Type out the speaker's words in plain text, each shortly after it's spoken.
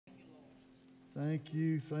Thank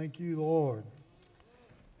you, Lord.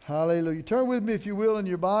 Hallelujah. Turn with me, if you will, in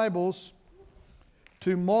your Bibles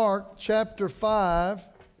to Mark chapter 5.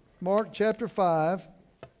 Mark chapter 5.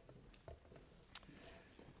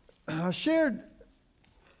 I shared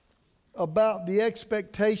about the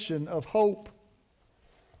expectation of hope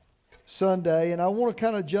Sunday, and I want to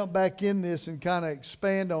kind of jump back in this and kind of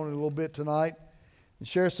expand on it a little bit tonight and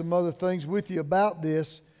share some other things with you about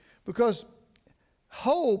this, because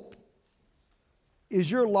hope is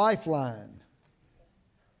your lifeline.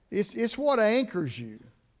 It's what anchors you.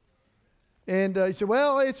 And you say,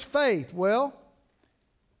 well, it's faith. Well,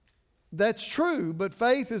 that's true, but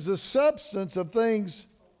faith is a substance of things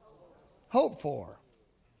hoped for.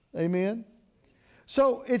 Amen?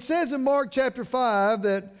 So it says in Mark chapter 5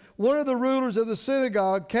 that one of the rulers of the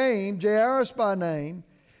synagogue came, Jairus by name,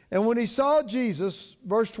 and when he saw Jesus,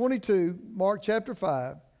 verse 22, Mark chapter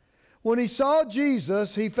 5, when he saw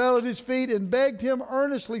Jesus, he fell at his feet and begged him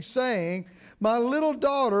earnestly, saying, my little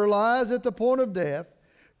daughter lies at the point of death.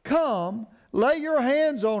 Come, lay your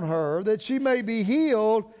hands on her, that she may be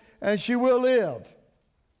healed, and she will live.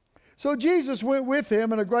 So Jesus went with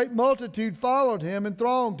him, and a great multitude followed him and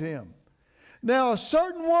thronged him. Now a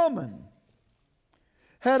certain woman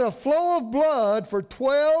had a flow of blood for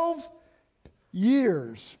 12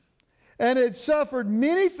 years, and had suffered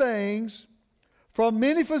many things from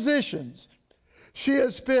many physicians. She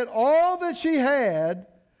had spent all that she had,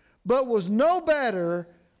 but was no better,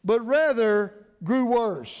 but rather grew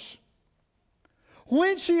worse.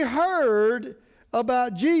 When she heard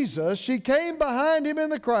about Jesus, she came behind him in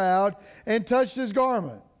the crowd and touched his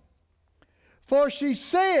garment. For she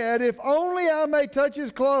said, if only I may touch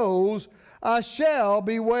his clothes, I shall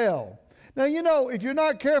be well. Now, you know, if you're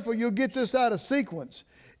not careful, you'll get this out of sequence.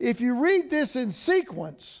 If you read this in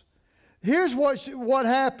sequence, here's what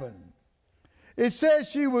happened. It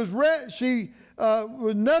says she was nothing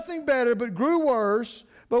better but grew worse.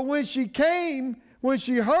 But when she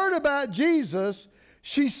heard about Jesus,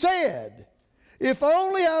 she said, if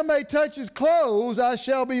only I may touch his clothes, I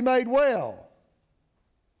shall be made well.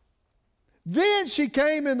 Then she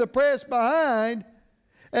came in the press behind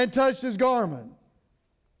and touched his garment.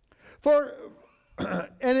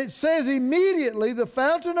 And it says immediately the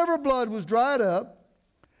fountain of her blood was dried up,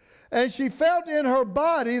 and she felt in her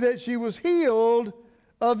body that she was healed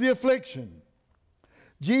of the affliction.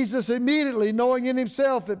 Jesus immediately, knowing in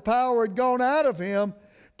himself that power had gone out of him,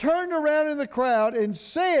 turned around in the crowd and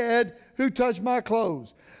said, who touched my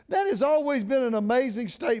clothes? That has always been an amazing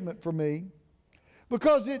statement for me,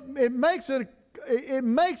 because it makes it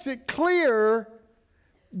clear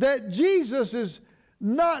that Jesus is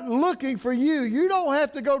not looking for you. You don't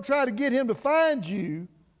have to go try to get him to find you.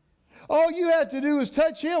 All you have to do is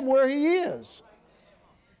touch him where he is.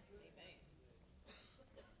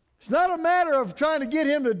 It's not a matter of trying to get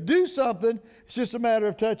him to do something. It's just a matter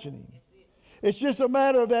of touching him. It's just a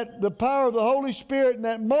matter of the power of the Holy Spirit in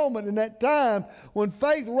that moment, in that time, when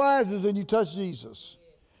faith rises and you touch Jesus.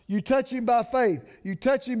 You touch him by faith. You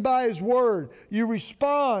touch him by his word. You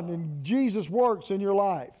respond, and Jesus works in your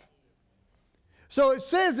life. So it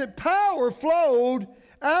says that power flowed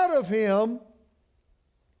out of him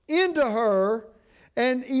into her,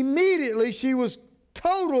 and immediately she was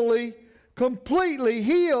totally, completely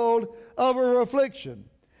healed of her affliction.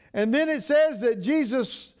 And then it says that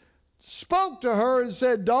Jesus spoke to her and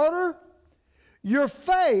said, daughter, your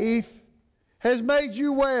faith has made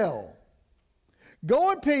you well.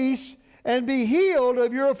 Go in peace and be healed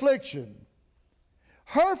of your affliction.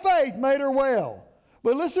 Her faith made her well.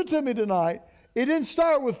 But listen to me tonight. It didn't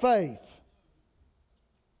start with faith,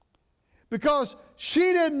 because she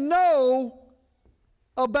didn't know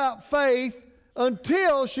about faith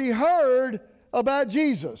until she heard about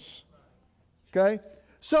Jesus. Okay?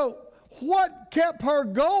 So what kept her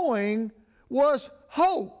going was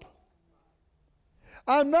hope.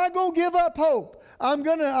 I'm not going to give up hope.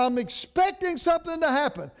 I'm expecting something to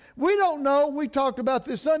happen. We don't know. We talked about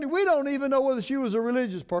this Sunday. We don't even know whether she was a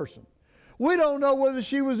religious person. We don't know whether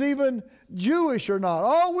she was even Jewish or not.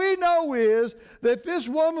 All we know is that this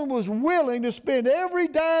woman was willing to spend every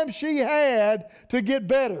dime she had to get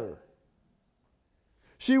better.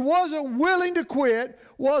 She wasn't willing to quit,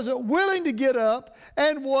 wasn't willing to give up,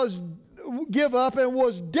 and was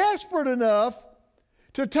desperate enough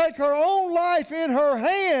to take her own life in her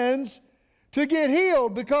hands to get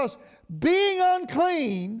healed, because being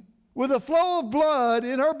unclean with a flow of blood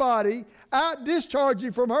in her body, out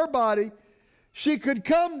discharging from her body, she could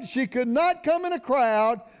not come in a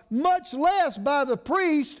crowd, much less by the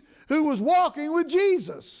priest who was walking with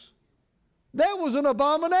Jesus. That was an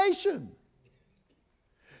abomination.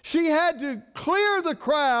 She had to clear the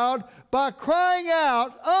crowd by crying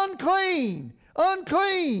out, unclean,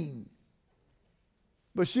 unclean.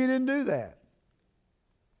 But she didn't do that.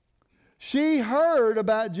 She heard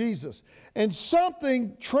about Jesus, and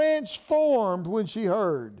something transformed when she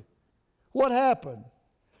heard. What happened?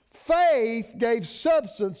 Faith gave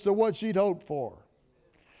substance to what she'd hoped for.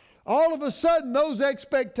 All of a sudden, those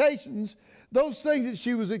expectations, those things that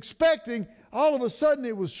she was expecting, all of a sudden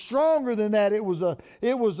it was stronger than that. It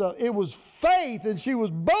was faith, and she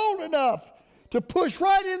was bold enough to push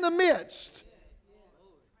right in the midst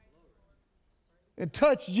and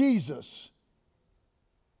touch Jesus.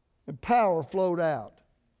 And power flowed out.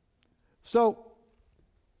 So,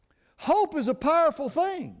 hope is a powerful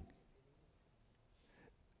thing.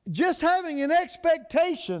 Just having an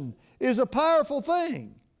expectation is a powerful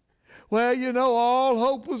thing. Well, you know, all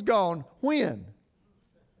hope was gone. When?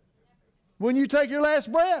 When you take your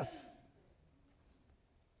last breath.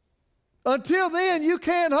 Until then, you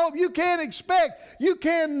can't hope, you can't expect, you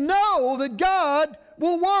can know that God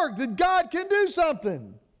will work, that God can do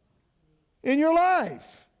something in your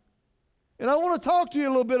life. And I want to talk to you a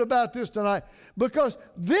little bit about this tonight, because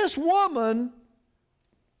this woman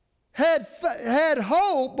had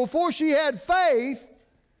hope before she had faith.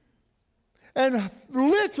 And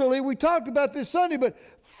literally, we talked about this Sunday, but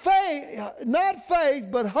faith, not faith,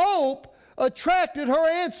 but hope attracted her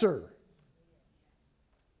answer.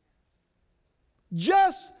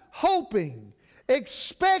 Just hoping,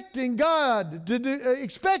 expecting God to do,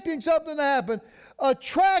 expecting something to happen,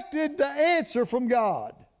 attracted the answer from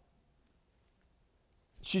God.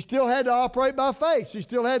 She still had to operate by faith. She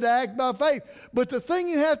still had to act by faith. But the thing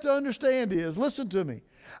you have to understand is, listen to me,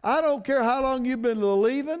 I don't care how long you've been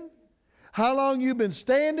believing, how long you've been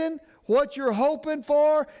standing, what you're hoping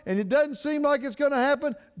for, and it doesn't seem like it's going to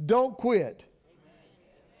happen, don't quit.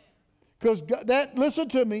 Because that, listen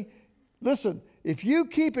to me, listen, if you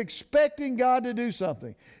keep expecting God to do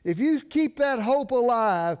something, if you keep that hope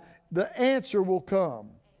alive, the answer will come.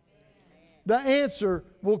 The answer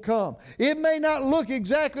will come. It may not look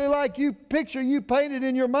exactly like you painted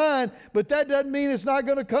in your mind, but that doesn't mean it's not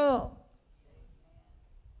going to come.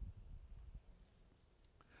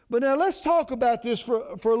 But now let's talk about this for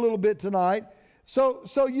a little bit tonight, so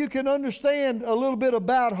you can understand a little bit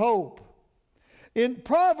about hope. In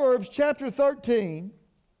Proverbs chapter 13,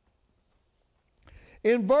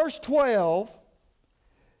 in verse 12,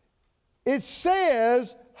 it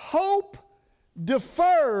says, hope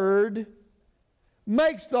deferred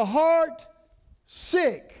makes the heart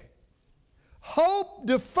sick. Hope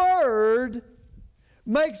deferred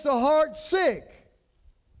makes the heart sick.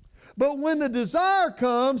 But when the desire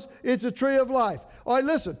comes, it's a tree of life. All right,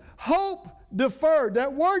 listen. Hope deferred.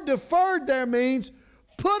 That word deferred there means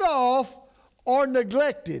put off or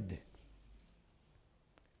neglected.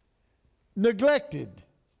 Neglected.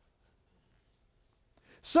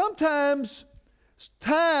 Sometimes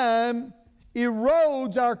time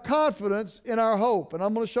erodes our confidence in our hope. And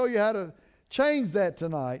I'm going to show you how to change that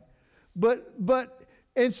tonight.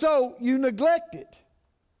 And so you neglect it.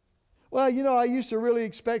 Well, you know, I used to really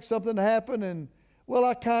expect something to happen, and well,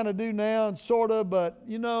 I kind of do now, and sort of, but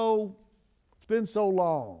you know, it's been so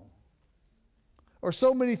long. Or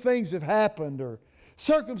so many things have happened, or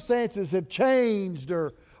circumstances have changed,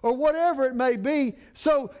 or whatever it may be.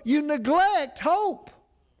 So you neglect hope.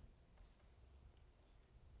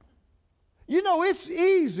 You know, it's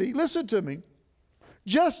easy, listen to me,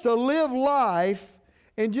 just to live life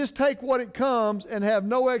and just take what it comes and have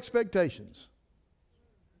no expectations.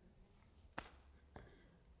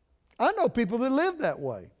 I know people that live that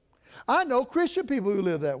way. I know Christian people who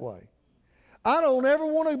live that way. I don't ever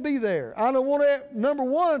want to be there. I don't want to, number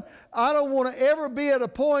one, I don't want to ever be at a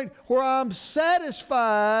point where I'm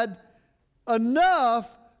satisfied enough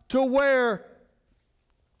to where,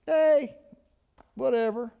 hey,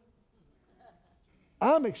 whatever.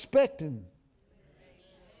 I'm expecting.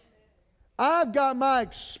 I've got my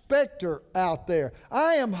expector out there.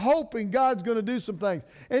 I am hoping God's going to do some things.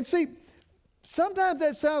 And see, sometimes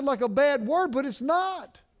that sounds like a bad word, but it's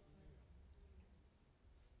not.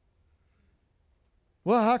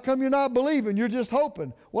 Well, how come you're not believing? You're just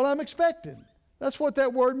hoping. Well, I'm expecting. That's what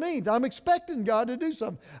that word means. I'm expecting God to do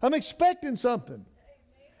something. I'm expecting something.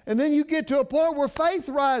 And then you get to a point where faith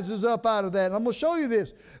rises up out of that. And I'm going to show you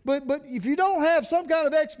this. But if you don't have some kind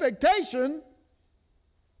of expectation,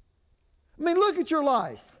 I mean, look at your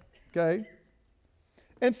life, okay?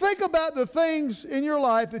 And think about the things in your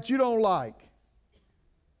life that you don't like.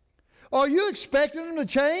 Are you expecting them to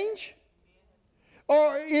change?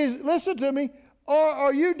 Or listen to me, or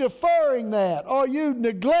are you deferring that? Are you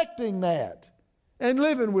neglecting that and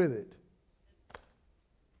living with it?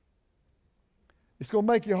 It's going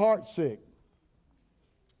to make your heart sick.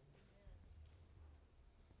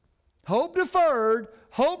 Hope deferred,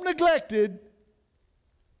 hope neglected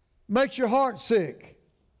makes your heart sick.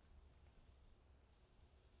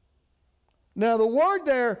 Now the word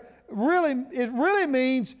there really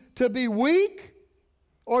means to be weak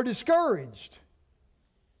or discouraged.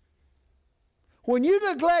 When you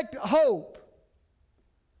neglect hope,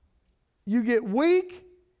 you get weak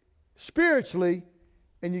spiritually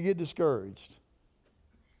and you get discouraged.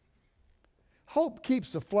 Hope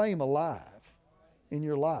keeps the flame alive in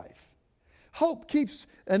your life. Hope keeps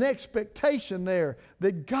an expectation there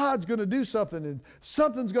that God's going to do something and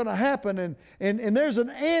something's going to happen and there's an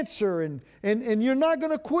answer and you're not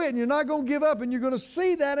going to quit and you're not going to give up and you're going to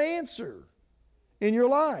see that answer in your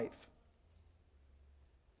life.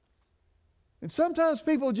 And sometimes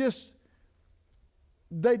people just,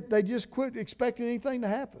 they just quit expecting anything to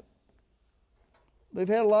happen. They've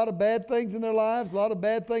had a lot of bad things in their lives, a lot of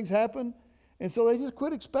bad things happen, and so they just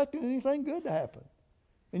quit expecting anything good to happen.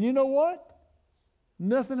 And you know what?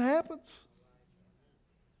 Nothing happens.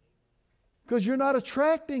 Because you're not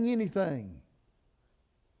attracting anything.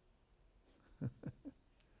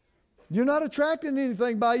 You're not attracting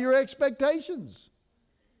anything by your expectations.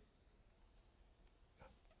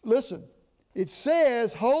 Listen, it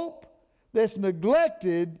says hope that's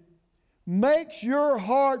neglected makes your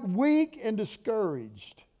heart weak and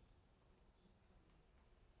discouraged.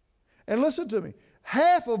 And listen to me,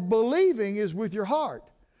 half of believing is with your heart.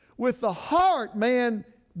 With the heart, man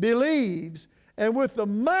believes, and with the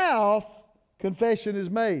mouth, confession is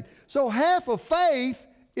made. So half of faith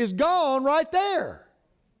is gone right there.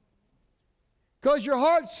 Because your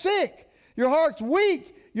heart's sick. Your heart's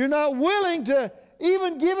weak. You're not willing to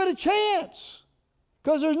even give it a chance.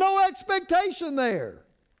 Because there's no expectation there.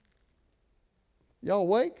 Y'all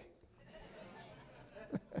awake?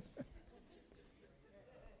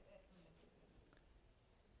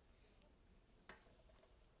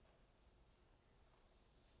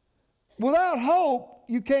 Without hope,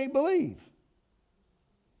 you can't believe.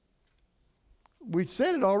 We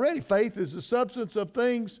said it already. Faith is the substance of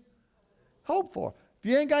things hoped for. If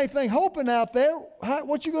you ain't got anything hoping out there,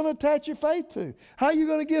 what you going to attach your faith to? How are you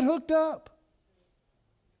going to get hooked up?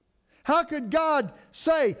 How could God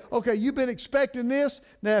say, okay, you've been expecting this.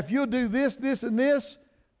 Now, if you'll do this, this, and this,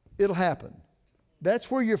 it'll happen.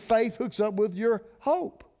 That's where your faith hooks up with your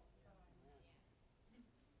hope.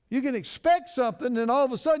 You can expect something, and all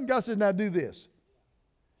of a sudden God says, now do this.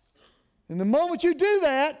 And the moment you do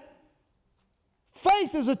that,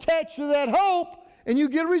 faith is attached to that hope, and you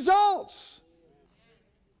get results.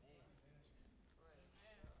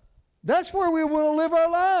 That's where we want to live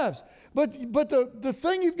our lives. But the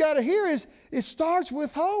thing you've got to hear is it starts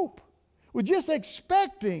with hope. We're just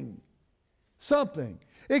expecting something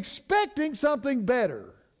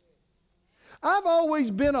better. I've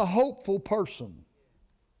always been a hopeful person.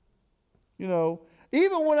 You know,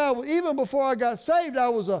 even before I got saved, I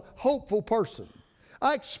was a hopeful person.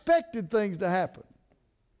 I expected things to happen.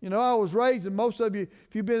 You know, I was raised, and most of you,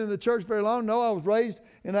 if you've been in the church very long, know I was raised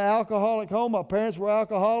in an alcoholic home. My parents were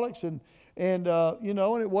alcoholics, and you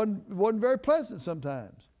know, and it wasn't very pleasant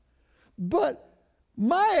sometimes. But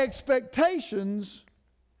my expectations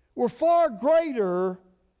were far greater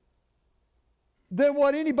than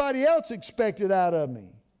what anybody else expected out of me.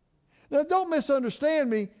 Now, don't misunderstand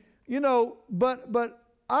me. You know, but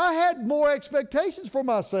I had more expectations for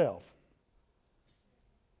myself.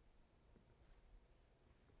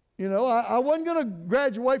 You know, I wasn't going to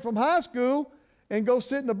graduate from high school and go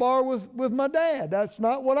sit in a bar with my dad. That's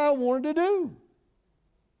not what I wanted to do.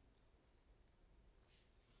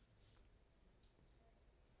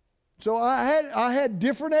 So I had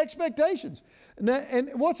different expectations.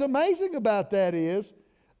 And what's amazing about that is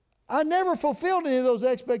I never fulfilled any of those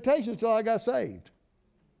expectations until I got saved.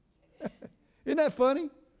 Isn't that funny?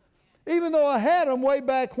 Even though I had them way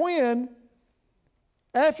back when,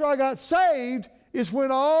 after I got saved, is when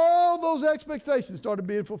all those expectations started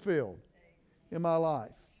being fulfilled in my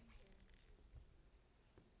life.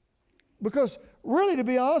 Because really, to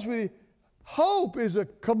be honest with you, hope is a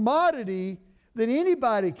commodity that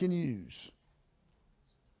anybody can use.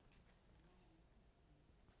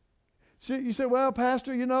 So you say, well,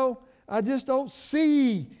 Pastor, you know, I just don't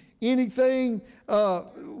see anything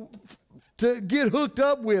to get hooked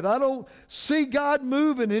up with. I don't see God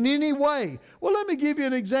moving in any way. Well, let me give you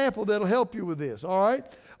an example that'll help you with this, all right?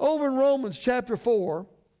 Over in Romans chapter 4,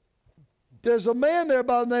 there's a man there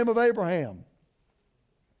by the name of Abraham.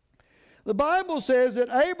 The Bible says that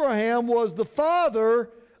Abraham was the father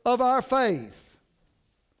of our faith.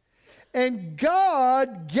 And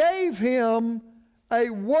God gave him a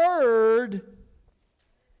word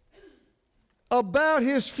about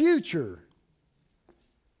his future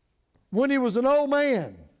when he was an old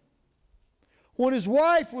man, when his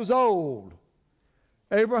wife was old.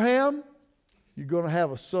 Abraham, you're going to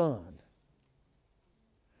have a son.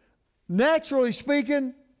 Naturally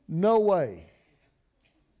speaking, no way.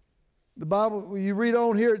 The Bible, when you read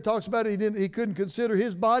on here, it talks about he couldn't consider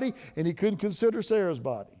his body and he couldn't consider Sarah's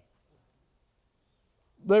body.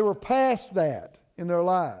 They were past that in their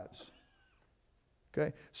lives.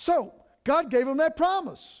 Okay? So, God gave them that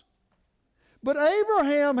promise. But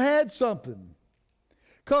Abraham had something.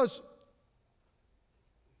 Because,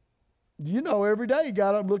 you know, every day he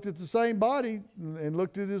got up and looked at the same body and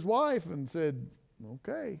looked at his wife and said,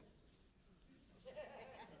 okay.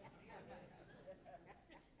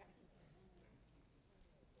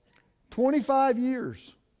 "25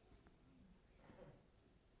 years.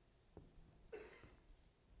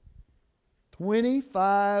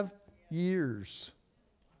 25 years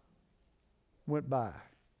went by.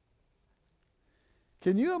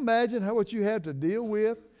 Can you imagine what you have to deal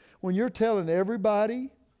with when you're telling everybody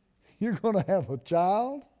you're going to have a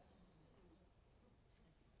child?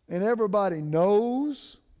 And everybody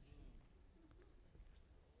knows.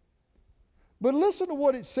 But listen to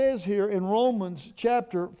what it says here in Romans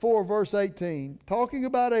chapter 4, verse 18, talking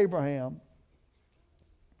about Abraham.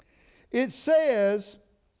 It says,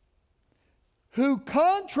 who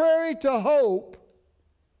contrary to hope,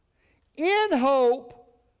 in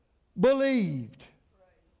hope believed.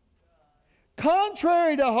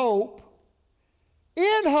 Contrary to hope,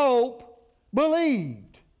 in hope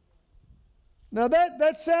believed. Now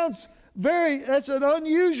that sounds that's an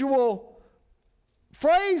unusual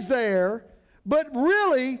phrase there, but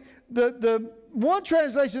really the one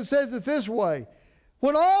translation says it this way.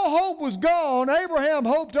 When all hope was gone, Abraham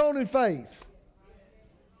hoped on in faith.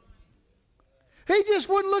 He just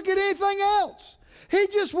wouldn't look at anything else. He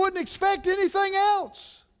just wouldn't expect anything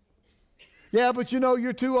else. Yeah, but you know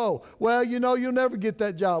you're too old. Well, you know you'll never get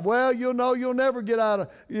that job. Well, you know you'll never get out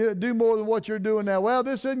of do more than what you're doing now. Well,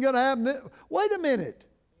 this isn't going to happen. Wait a minute.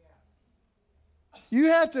 You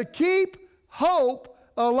have to keep hope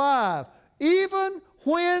alive, even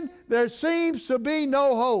when there seems to be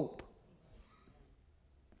no hope.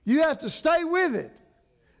 You have to stay with it.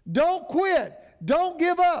 Don't quit. Don't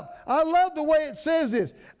give up. I love the way it says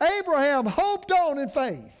this. Abraham hoped on in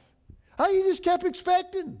faith. He just kept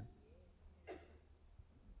expecting.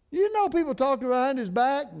 You know, people talked behind his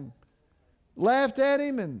back and laughed at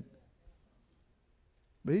him,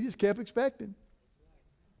 but he just kept expecting.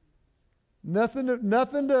 Nothing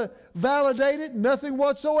to validate it, nothing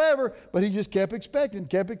whatsoever, but he just kept expecting,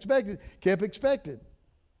 kept expecting, kept expecting.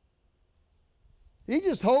 He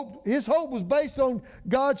just hoped, his hope was based on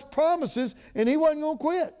God's promises, and he wasn't going to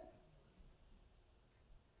quit.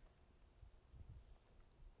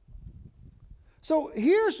 So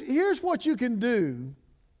here's what you can do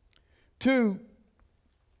to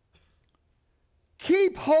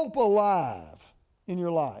keep hope alive in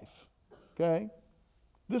your life. Okay?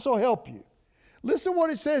 This will help you. Listen to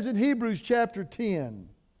what it says in Hebrews chapter 10.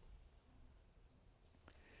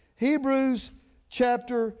 Hebrews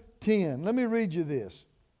chapter 10. Let me read you this.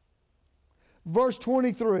 Verse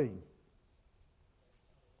 23.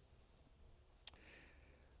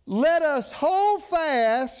 Let us hold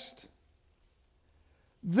fast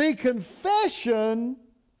the confession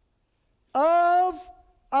of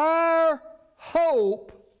our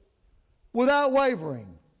hope without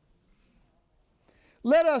wavering.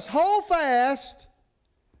 Let us hold fast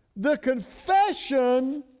the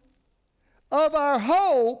confession of our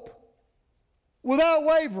hope without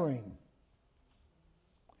wavering.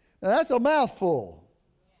 Now that's a mouthful.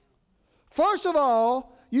 First of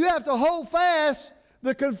all, you have to hold fast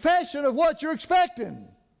the confession of what you're expecting.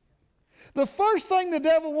 The first thing the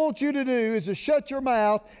devil wants you to do is to shut your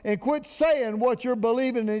mouth and quit saying what you're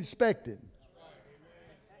believing and expecting.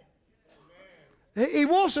 He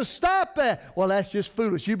wants to stop that. Well, that's just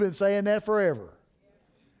foolish. You've been saying that forever.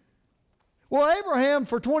 Well, Abraham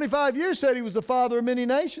for 25 years said he was the father of many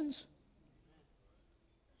nations.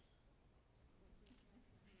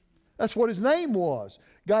 That's what his name was.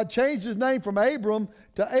 God changed his name from Abram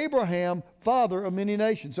to Abraham, father of many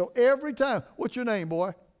nations. So every time, what's your name,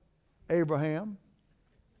 boy? Abraham.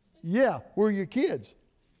 Yeah, where are your kids?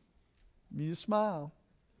 You just smile.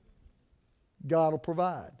 God will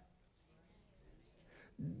provide.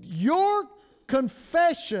 Your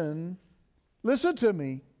confession, listen to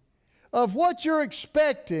me, of what you're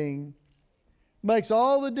expecting makes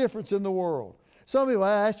all the difference in the world. Some people,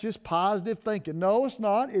 that's just positive thinking. No, it's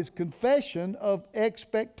not. It's confession of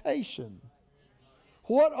expectation.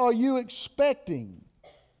 What are you expecting?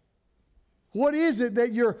 What is it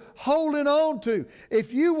that you're holding on to?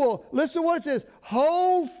 If you will, listen to what it says,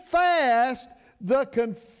 hold fast the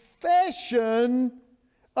confession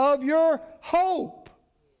of your hope.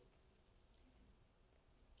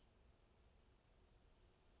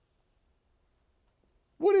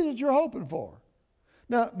 What is it you're hoping for?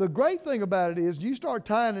 Now, the great thing about it is you start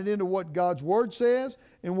tying it into what God's Word says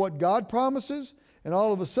and what God promises, and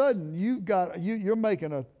all of a sudden you're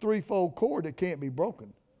making a threefold cord that can't be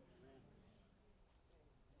broken.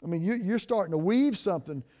 I mean, you're starting to weave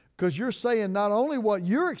something because you're saying not only what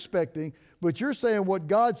you're expecting, but you're saying what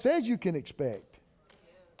God says you can expect.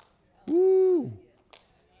 Woo!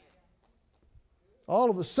 All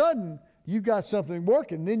of a sudden, you got something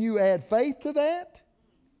working. Then you add faith to that.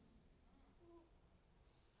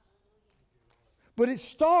 But it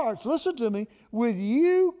starts, listen to me, with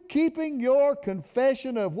you keeping your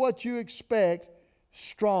confession of what you expect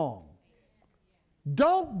strong.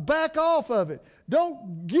 Don't back off of it.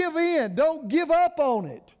 Don't give in. Don't give up on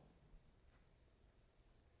it.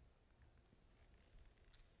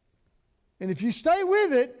 And if you stay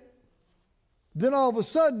with it, then all of a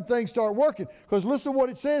sudden things start working. Because listen to what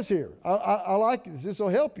it says here. I like this. This will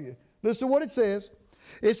help you. Listen to what it says.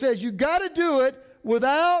 It says you got to do it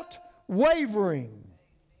without wavering.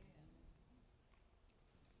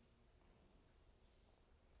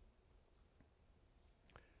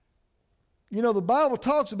 You know, the Bible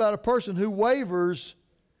talks about a person who wavers.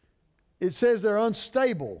 It says they're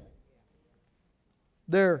unstable.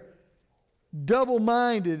 They're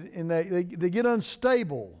double-minded and they get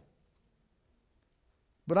unstable.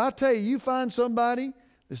 But I tell you, you find somebody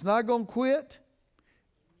that's not going to quit,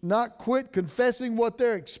 not quit confessing what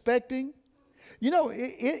they're expecting. You know,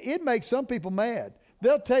 it makes some people mad.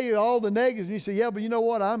 They'll tell you all the negatives, and you say, yeah, but you know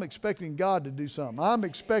what? I'm expecting God to do something. I'm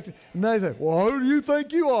expecting, and they say, well, who do you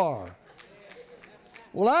think you are?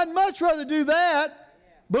 Well, I'd much rather do that,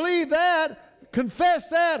 believe that, confess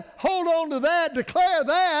that, hold on to that, declare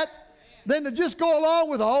that, than to just go along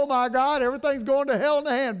with, oh my God, everything's going to hell in the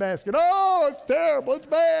handbasket. Oh, it's terrible, it's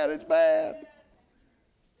bad, it's bad.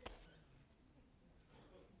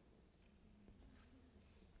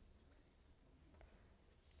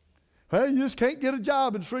 Hey, you just can't get a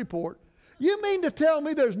job in Shreveport. You mean to tell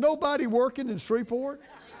me there's nobody working in Shreveport?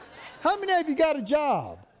 How many of you got a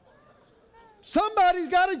job? Somebody's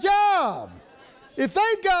got a job. If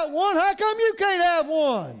they've got one, how come you can't have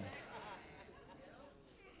one?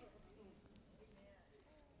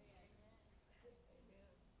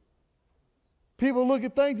 People look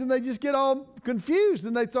at things and they just get all confused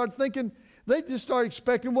and they start thinking, they just start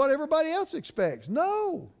expecting what everybody else expects.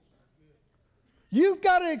 No. You've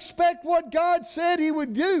got to expect what God said He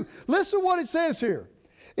would do. Listen to what it says here.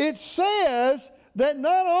 It says that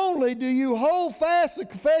not only do you hold fast the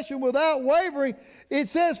confession without wavering, it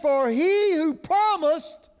says, for He who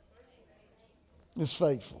promised is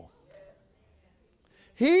faithful.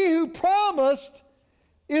 He who promised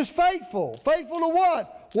is faithful. Faithful to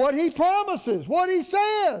what? What He promises, what He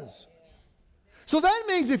says. So that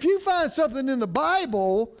means if you find something in the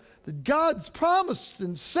Bible that God's promised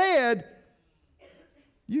and said,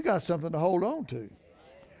 you got something to hold on to.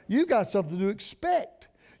 You got something to expect.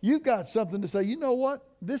 You've got something to say, you know what?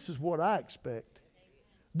 This is what I expect.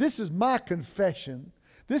 This is my confession.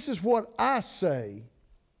 This is what I say.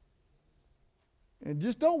 And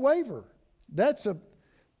just don't waver. That's the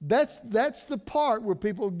part where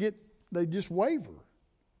people they just waver.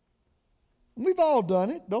 We've all done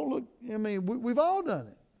it. Don't look, I mean, we've all done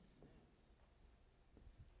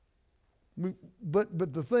it.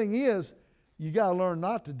 But the thing is, you got to learn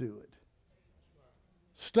not to do it.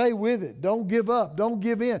 Stay with it. Don't give up. Don't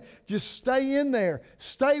give in. Just stay in there.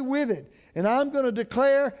 Stay with it. And I'm going to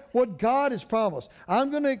declare what God has promised.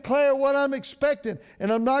 I'm going to declare what I'm expecting.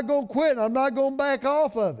 And I'm not going to quit. I'm not going to back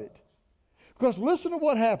off of it. Because listen to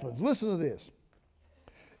what happens. Listen to this.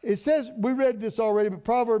 It says, we read this already, but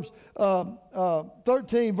Proverbs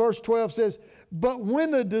 13 verse 12 says, but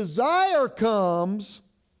when the desire comes,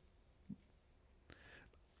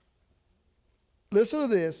 listen to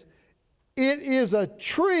this, it is a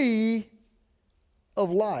tree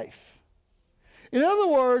of life. In other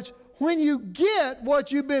words, when you get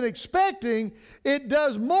what you've been expecting, it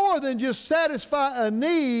does more than just satisfy a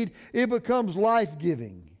need. It becomes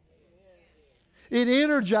life-giving. It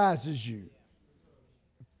energizes you.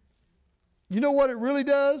 You know what it really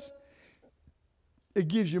does? It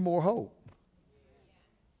gives you more hope.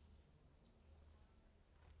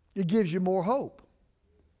 It gives you more hope.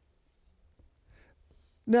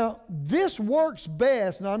 Now, this works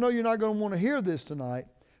best, and I know you're not going to want to hear this tonight,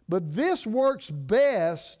 but this works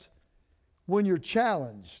best when you're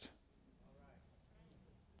challenged.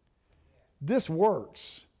 this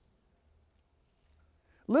works.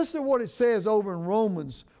 Listen to what it says over in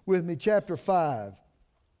Romans with me, chapter 5.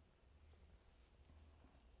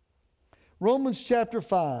 Romans chapter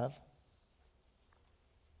 5.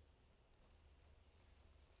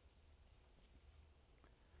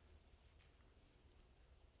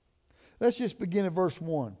 Let's just begin at verse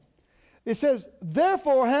 1. It says,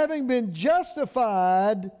 therefore, having been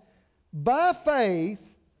justified by faith,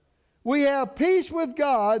 we have peace with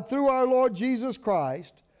God through our Lord Jesus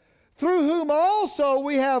Christ, through whom also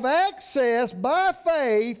we have access by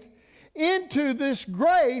faith into this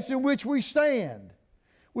grace in which we stand.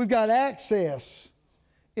 We've got access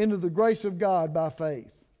into the grace of God by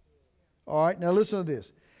faith. All right, now listen to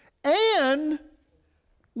this. And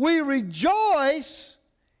we rejoice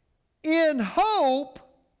in hope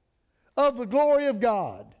of the glory of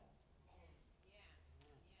God.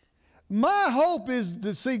 My hope is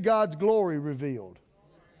to see God's glory revealed.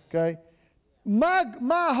 Okay?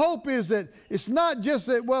 My hope is that it's not just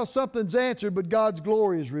that, well, something's answered, but God's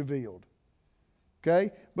glory is revealed.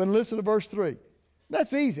 Okay? But listen to verse 3.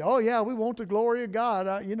 That's easy. Oh, yeah, we want the glory of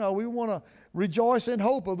God. We want to rejoice in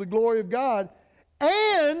hope of the glory of God.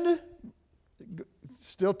 And,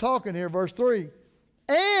 still talking here, verse 3.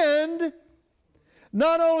 And,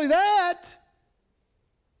 not only that,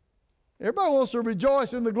 everybody wants to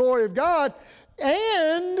rejoice in the glory of God.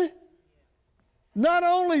 And, not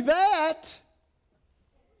only that,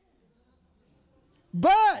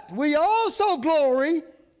 but we also glory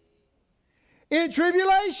in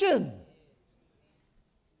tribulation.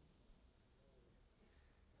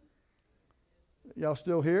 Y'all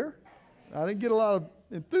still here? I didn't get a lot of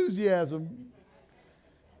enthusiasm.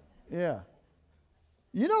 Yeah.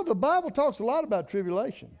 You know, the Bible talks a lot about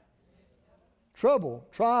tribulation. Trouble,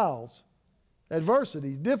 trials,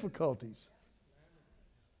 adversities, difficulties.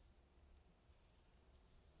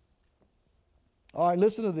 All right,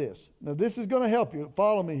 listen to this. Now, this is going to help you.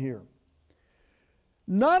 Follow me here.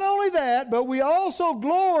 Not only that, but we also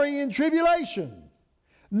glory in tribulation,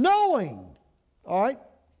 knowing, all right,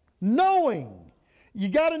 knowing. You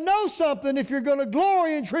got to know something if you're going to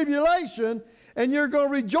glory in tribulation and you're going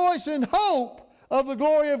to rejoice in hope of the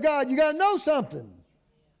glory of God. You got to know something.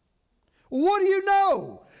 What do you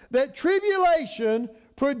know? That tribulation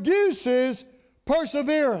produces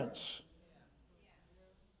perseverance.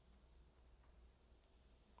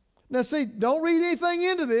 Now see, don't read anything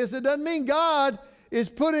into this. It doesn't mean God is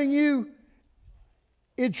putting you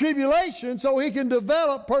in tribulation so He can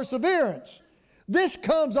develop perseverance. This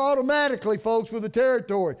comes automatically, folks, with the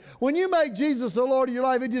territory. When you make Jesus the Lord of your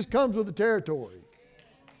life, it just comes with the territory.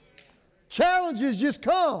 Challenges just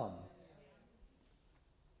come.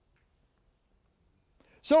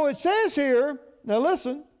 So it says here, now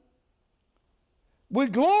listen, we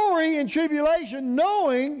glory in tribulation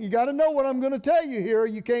knowing, you got to know what I'm going to tell you here,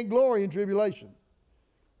 you can't glory in tribulation.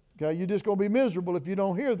 Okay, you're just going to be miserable if you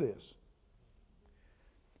don't hear this.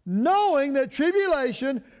 Knowing that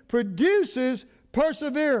tribulation produces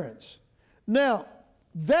perseverance. Now,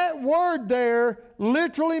 that word there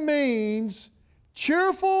literally means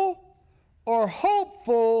cheerful or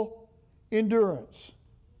hopeful endurance.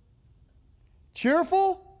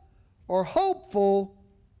 Cheerful or hopeful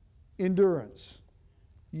endurance.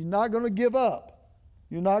 You're not going to give up.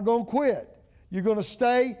 You're not going to quit. You're going to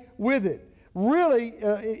stay with it. Really,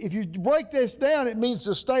 if you break this down, it means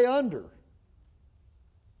to stay under.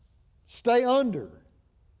 Stay under.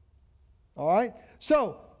 All right?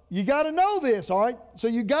 So, you got to know this, all right? So,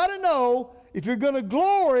 you got to know if you're going to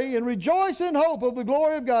glory and rejoice in hope of the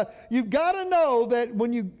glory of God, you've got to know that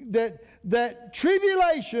when you that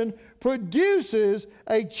tribulation produces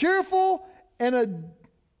a cheerful and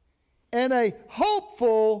a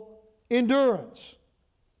hopeful endurance.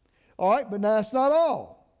 All right, but now that's not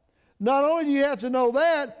all. Not only do you have to know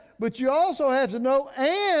that, but you also have to know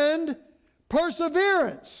and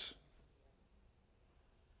perseverance.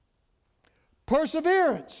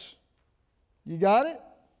 Perseverance. You got it?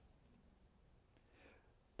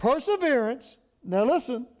 Perseverance. Now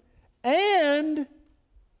listen. And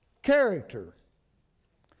character.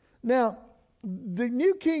 Now, the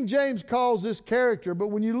New King James calls this character, but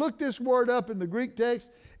when you look this word up in the Greek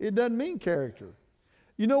text, it doesn't mean character.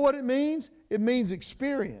 You know what it means? It means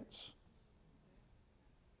experience.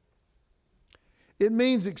 It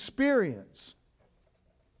means experience.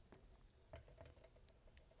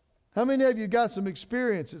 How many of you got some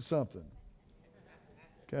experience at something?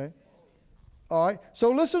 Okay. All right.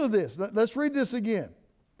 So listen to this. Let's read this again.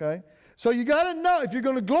 Okay. So you got to know, if you're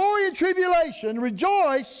going to glory in tribulation,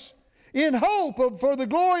 rejoice in hope for the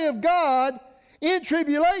glory of God in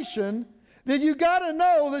tribulation, then you got to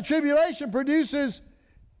know that tribulation produces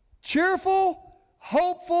cheerful,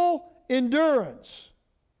 hopeful endurance.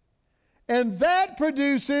 And that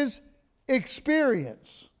produces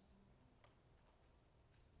experience.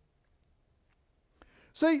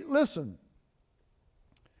 See, listen.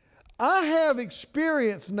 I have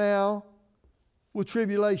experience now with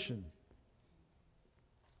tribulation.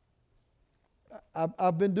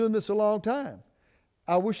 I've been doing this a long time.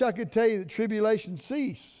 I wish I could tell you that tribulations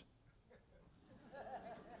cease.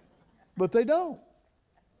 But they don't.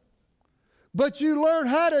 But you learn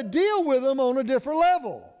how to deal with them on a different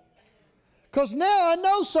level. Because now I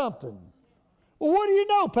know something. Well, what do you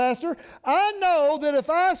know, Pastor? I know that if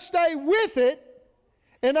I stay with it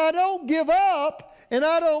and I don't give up and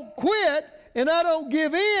I don't quit and I don't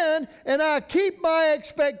give in and I keep my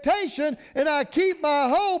expectation and I keep my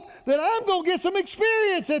hope, that I'm going to get some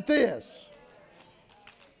experience at this.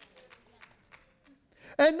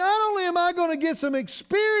 And not only am I going to get some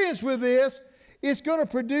experience with this, it's going to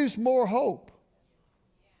produce more hope.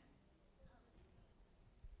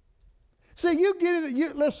 See,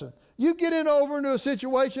 listen, you get over into a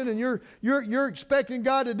situation and you're expecting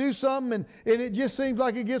God to do something and it just seems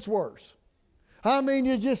like it gets worse. I mean,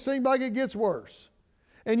 it just seems like it gets worse.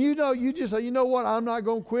 And you just say, you know what, I'm not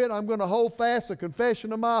going to quit. I'm going to hold fast the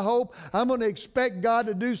confession of my hope. I'm going to expect God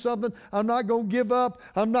to do something. I'm not going to give up.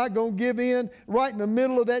 I'm not going to give in. Right in the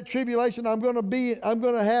middle of that tribulation, I'm going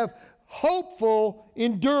to have hopeful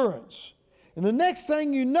endurance. And the next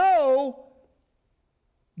thing you know,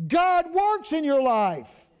 God works in your life.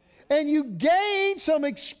 And you gain some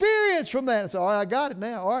experience from that. And say, all right, I got it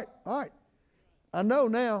now. All right. I know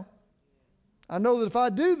now. I know that if I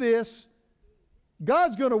do this,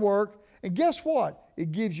 God's going to work. And guess what?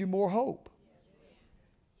 It gives you more hope.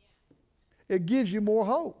 It gives you more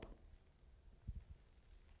hope.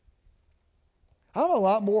 I'm a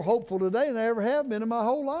lot more hopeful today than I ever have been in my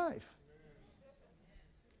whole life.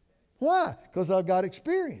 Why? Because I've got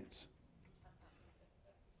experience.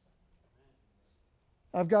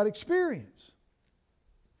 I've got experience.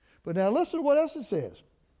 But now listen to what else it says.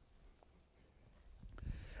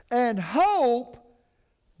 And hope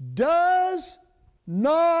does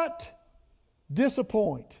not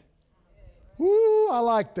disappoint. Woo, I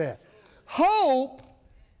like that. Hope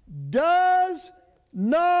does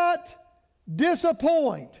not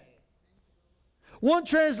disappoint. One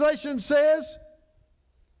translation says,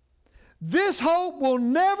 this hope will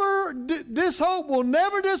never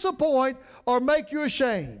disappoint or make you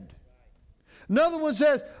ashamed. Another one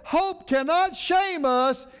says, hope cannot shame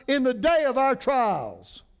us in the day of our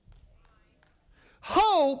trials.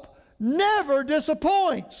 Hope never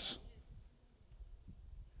disappoints.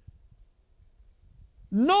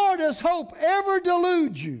 Nor does hope ever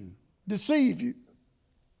delude you, deceive you.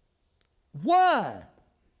 Why?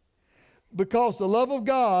 Because the love of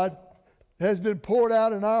God has been poured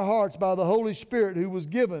out in our hearts by the Holy Spirit who was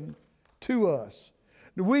given to us.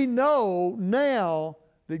 We know now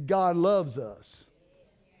that God loves us.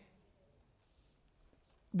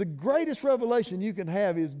 The greatest revelation you can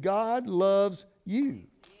have is God loves you.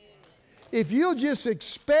 If you'll just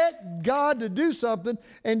expect God to do something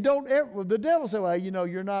and don't ever, the devil say, well,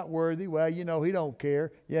 you're not worthy. Well, he don't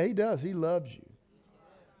care. Yeah, he does. He loves you.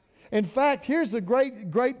 In fact, here's the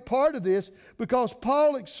great part of this, because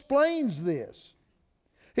Paul explains this.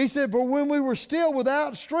 He said, for when we were still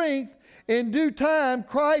without strength, in due time,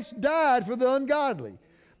 Christ died for the ungodly.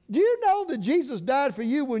 Do you know that Jesus died for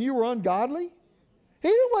you when you were ungodly? He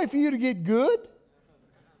didn't wait for you to get good.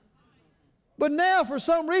 But now, for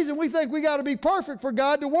some reason, we think we got to be perfect for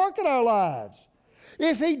God to work in our lives.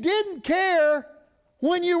 If He didn't care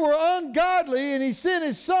when you were ungodly and He sent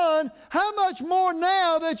His Son, how much more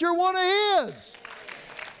now that you're one of His?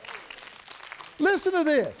 Listen to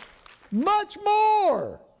this. Much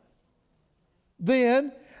more.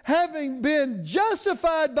 Then, having been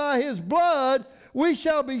justified by His blood, we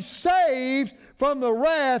shall be saved from the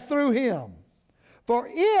wrath through Him. For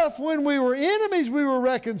if, when we were enemies, we were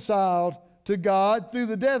reconciled to God through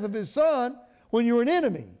the death of His Son, when you were an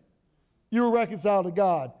enemy, you were reconciled to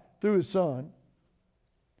God through His Son.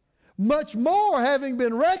 Much more, having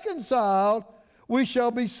been reconciled, we shall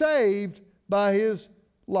be saved by His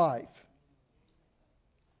life.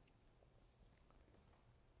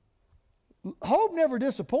 Hope never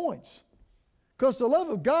disappoints, because the love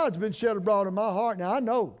of God's been shed abroad in my heart. Now I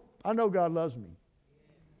know God loves me.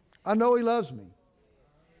 I know He loves me.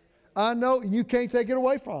 I know, and you can't take it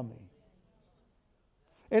away from me.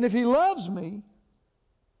 And if He loves me,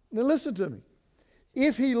 now listen to me.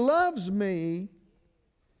 If He loves me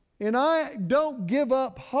and I don't give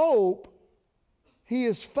up hope, He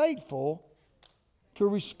is faithful to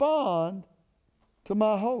respond to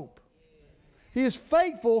my hope. He is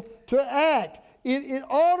faithful to act. It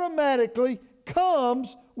automatically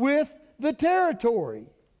comes with the territory.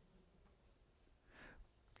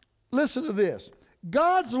 Listen to this.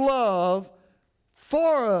 God's love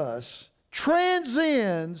for us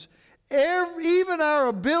transcends even our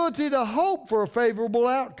ability to hope for a favorable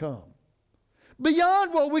outcome,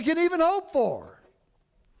 beyond what we can even hope for.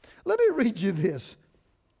 Let me read you this.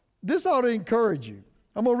 This ought to encourage you.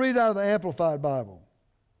 I'm going to read out of the Amplified Bible.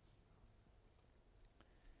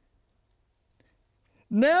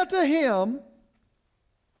 Now to him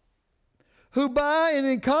who by and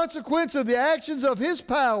in consequence of the actions of his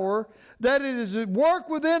power that it is at work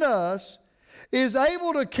within us is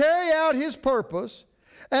able to carry out his purpose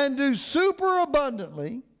and do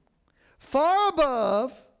superabundantly, far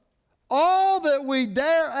above all that we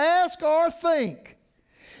dare ask or think,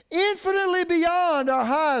 infinitely beyond our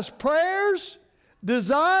highest prayers,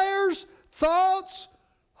 desires, thoughts,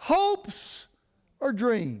 hopes, or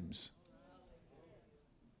dreams.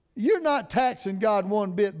 You're not taxing God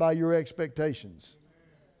one bit by your expectations.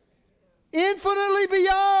 Infinitely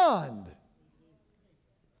beyond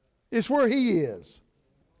is where He is.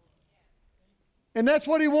 And that's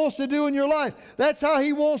what He wants to do in your life. That's how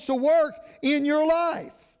He wants to work in your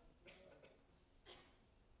life.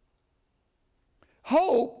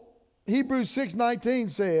 Hope, Hebrews 6:19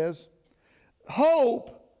 says,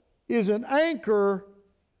 hope is an anchor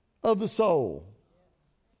of the soul.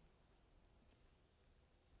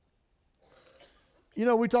 You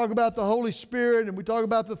know, we talk about the Holy Spirit and we talk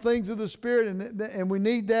about the things of the Spirit, and we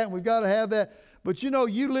need that and we've got to have that. But you know,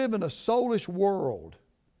 you live in a soulish world.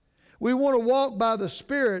 We want to walk by the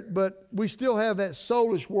Spirit, but we still have that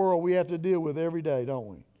soulish world we have to deal with every day, don't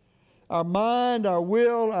we? Our mind, our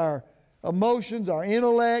will, our emotions, our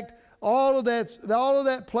intellect, all of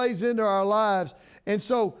that plays into our lives. And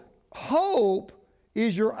so hope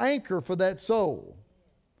is your anchor for that soul,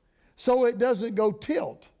 so it doesn't go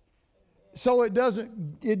tilt. So it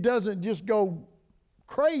doesn't just go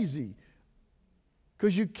crazy,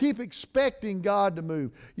 because you keep expecting God to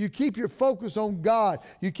move. You keep your focus on God.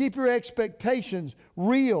 You keep your expectations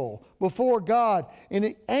real before God, and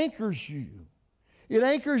it anchors you. It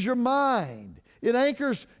anchors your mind. It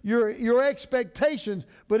anchors your expectations,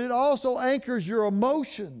 but it also anchors your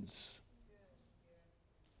emotions.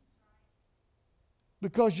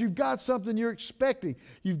 Because you've got something you're expecting.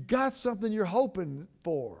 You've got something you're hoping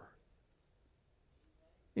for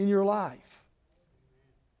in your life.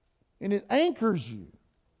 And it anchors you.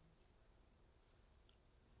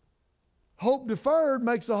 Hope deferred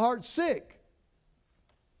makes the heart sick.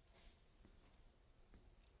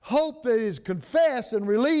 Hope that is confessed and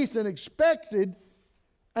released and expected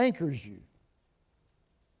anchors you.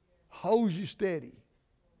 Holds you steady.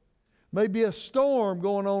 Maybe a storm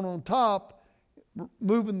going on top,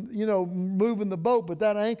 moving the boat, but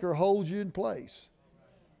that anchor holds you in place.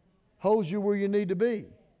 Holds you where you need to be.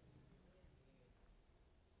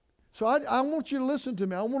 So I want you to listen to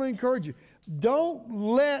me. I want to encourage you. Don't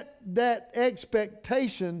let that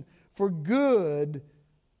expectation for good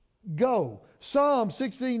go. Psalm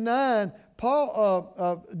 16:9,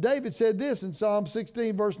 David said this in Psalm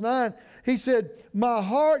 16 verse 9. He said, my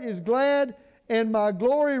heart is glad and my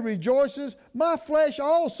glory rejoices. My flesh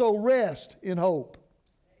also rests in hope.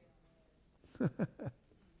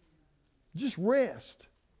 Just rest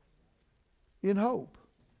in hope.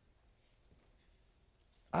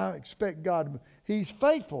 I expect God. He's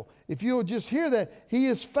faithful. If you'll just hear that, He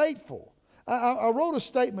is faithful. I wrote a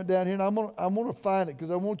statement down here, and I'm going to find it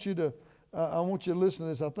because I want you to listen to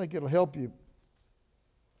this. I think it'll help you.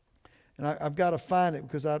 And I've got to find it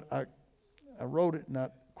because I wrote it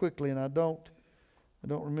not quickly, and I don't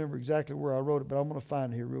remember exactly where I wrote it, but I'm going to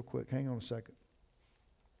find it here real quick. Hang on a second.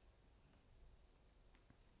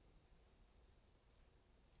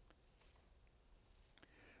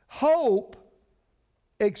 Hope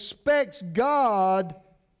expects God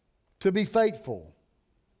to be faithful.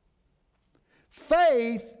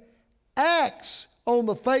 Faith acts on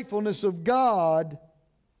the faithfulness of God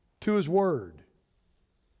to His Word.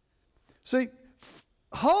 See,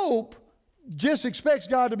 hope just expects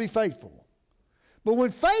God to be faithful. But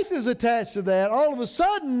when faith is attached to that, all of a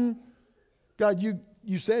sudden, God,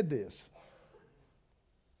 you said this.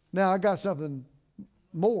 Now I got something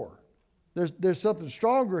more. There's something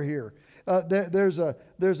stronger here. There's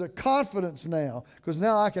a confidence now, because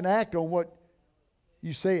now I can act on what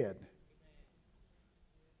you said.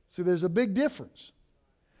 See, there's a big difference.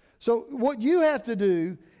 So what you have to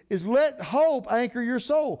do is let hope anchor your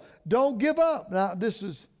soul. Don't give up. Now this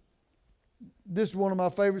is one of my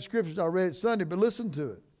favorite scriptures. I read it Sunday, but listen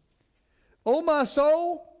to it. Oh my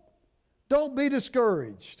soul, don't be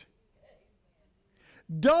discouraged.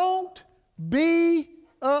 Don't be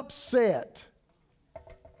upset.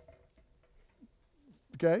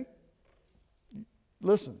 Okay?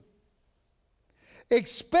 Listen.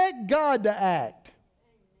 Expect God to act.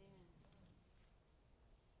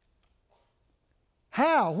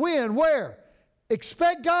 How? When? Where?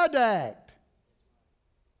 Expect God to act.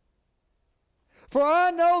 For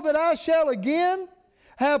I know that I shall again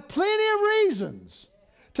have plenty of reasons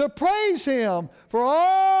to praise Him for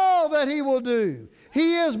all that He will do.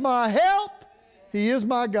 He is my help. He is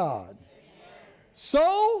my God.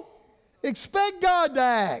 So, expect God to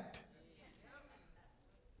act.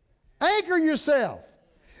 Anchor yourself.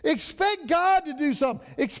 Expect God to do something.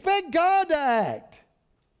 Expect God to act.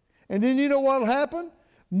 And then you know what will happen?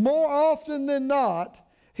 More often than not,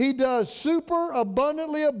 He does super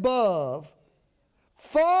abundantly above,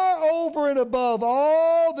 far over and above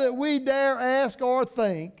all that we dare ask or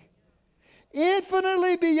think,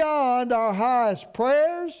 infinitely beyond our highest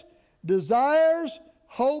prayers, desires,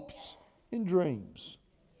 hopes, and dreams.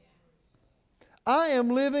 I am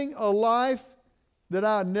living a life that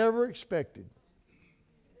I never expected.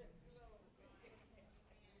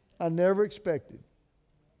 I never expected.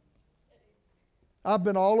 I've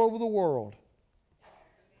been all over the world.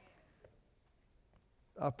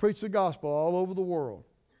 I preach the gospel all over the world.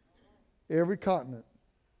 Every continent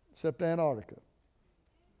except Antarctica.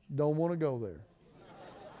 Don't want to go there.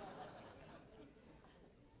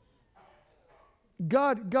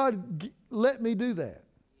 God let me do that.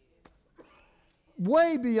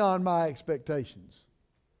 Way beyond my expectations.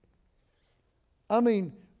 I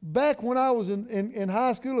mean, back when I was in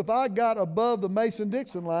high school, if I got above the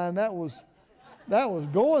Mason-Dixon line, that was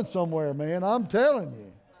going somewhere, man. I'm telling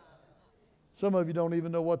you. Some of you don't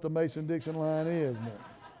even know what the Mason-Dixon line is, man.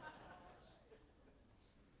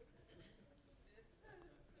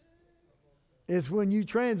 It's when you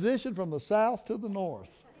transition from the south to the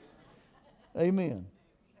north. Amen.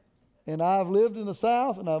 And I've lived in the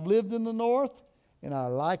south and I've lived in the north, and I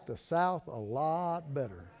like the south a lot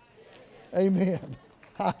better. Amen.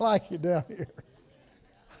 I like it down here.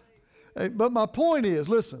 But my point is,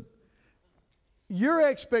 listen, your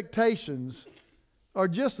expectations are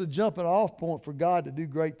just a jumping off point for God to do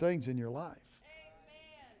great things in your life.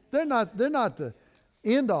 Amen. They're not the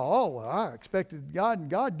end all. Oh, well, I expected God and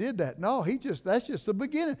God did that. No, that's just the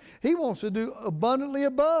beginning. He wants to do abundantly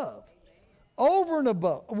above, over and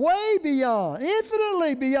above, way beyond,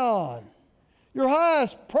 infinitely beyond your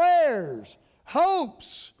highest prayers,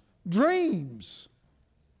 hopes, dreams.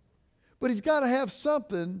 But He's got to have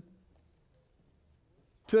something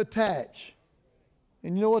to attach.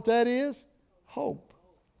 And you know what that is? Hope.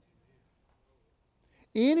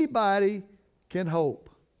 Anybody can hope.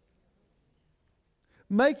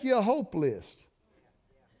 Make you a hope list.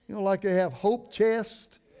 You know, like they have hope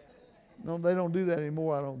chest. No, they don't do that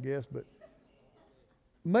anymore, I don't guess. But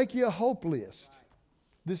make you a hope list.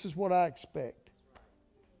 This is what I expect.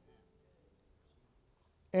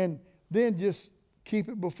 And then just keep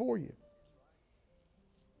it before you.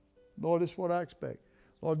 Lord, this is what I expect.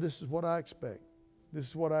 Lord, this is what I expect. This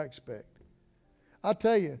is what I expect. I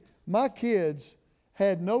tell you, my kids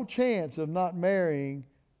had no chance of not marrying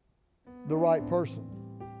the right person.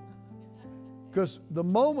 Because the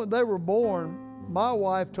moment they were born, my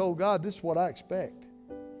wife told God, this is what I expect.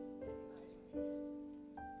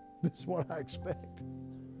 This is what I expect.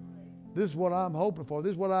 This is what I'm hoping for.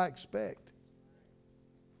 This is what I expect.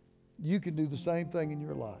 You can do the same thing in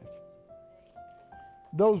your life.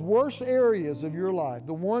 Those worst areas of your life,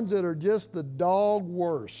 the ones that are just the dog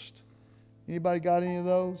worst. Anybody got any of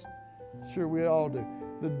those? Sure, we all do.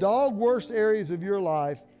 The dog worst areas of your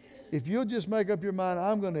life, if you'll just make up your mind,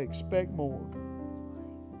 I'm going to expect more.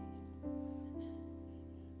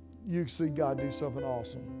 You see God do something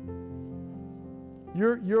awesome.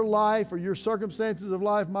 Your life or your circumstances of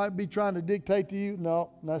life might be trying to dictate to you. No,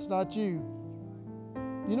 that's not you.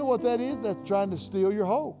 You know what that is? That's trying to steal your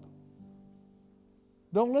hope.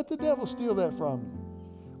 Don't let the devil steal that from you.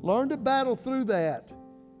 Learn to battle through that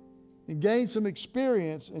and gain some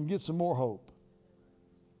experience and get some more hope.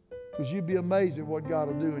 Because you'd be amazed at what God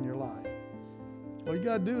will do in your life. All you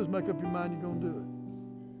got to do is make up your mind you're going to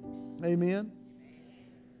do it. Amen?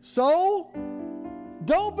 So,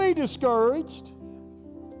 don't be discouraged.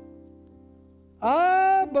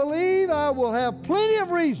 I believe I will have plenty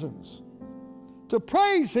of reasons to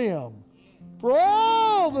praise Him for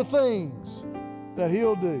all the things that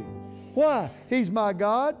He'll do. Why? He's my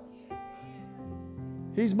God.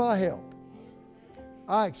 He's my help.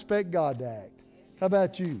 I expect God to act. How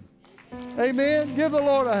about you? Amen. Give the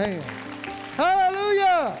Lord a hand.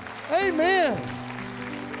 Hallelujah. Amen.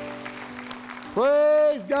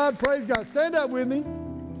 Praise God. Praise God. Stand up with me.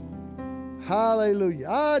 Hallelujah.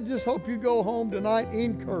 I just hope you go home tonight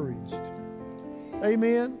encouraged.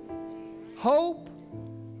 Amen. Hope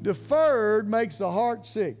deferred makes the heart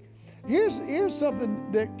sick. Here's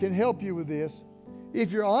something that can help you with this,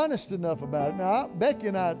 if you're honest enough about it. Now, Becky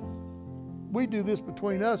and I, we do this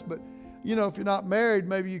between us, but you know, if you're not married,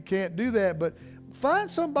 maybe you can't do that. But find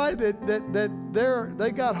somebody that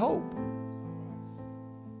they got hope.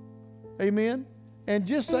 Amen. And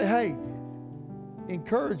just say, hey,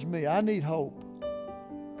 encourage me. I need hope.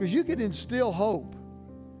 Because you can instill hope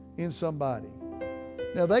in somebody.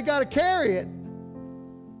 Now, they got to carry it,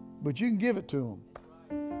 but you can give it to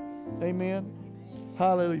them. Amen.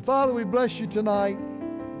 Hallelujah. Father, we bless you tonight.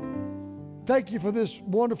 Thank you for this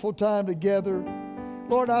wonderful time together.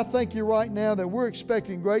 Lord, I thank you right now that we're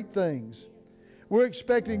expecting great things. We're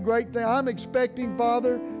expecting great things. I'm expecting,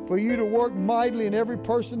 Father, for you to work mightily in every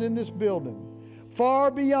person in this building,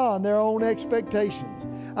 far beyond their own expectations.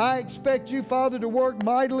 I expect you, Father, to work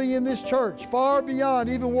mightily in this church, far beyond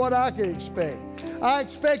even what I could expect. I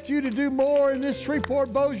expect you to do more in this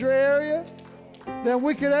Shreveport-Bossier area than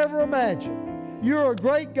we could ever imagine. You're a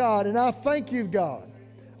great God, and I thank you, God,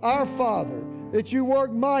 our Father, that you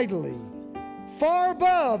work mightily, far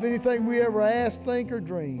above anything we ever ask, think, or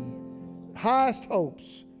dream. Highest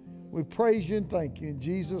hopes. We praise you and thank you in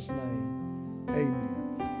Jesus' name.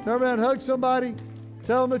 Amen. Turn around and hug somebody.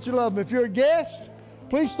 Tell them that you love them. If you're a guest,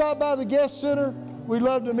 please stop by the guest center. We'd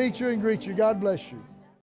love to meet you and greet you. God bless you.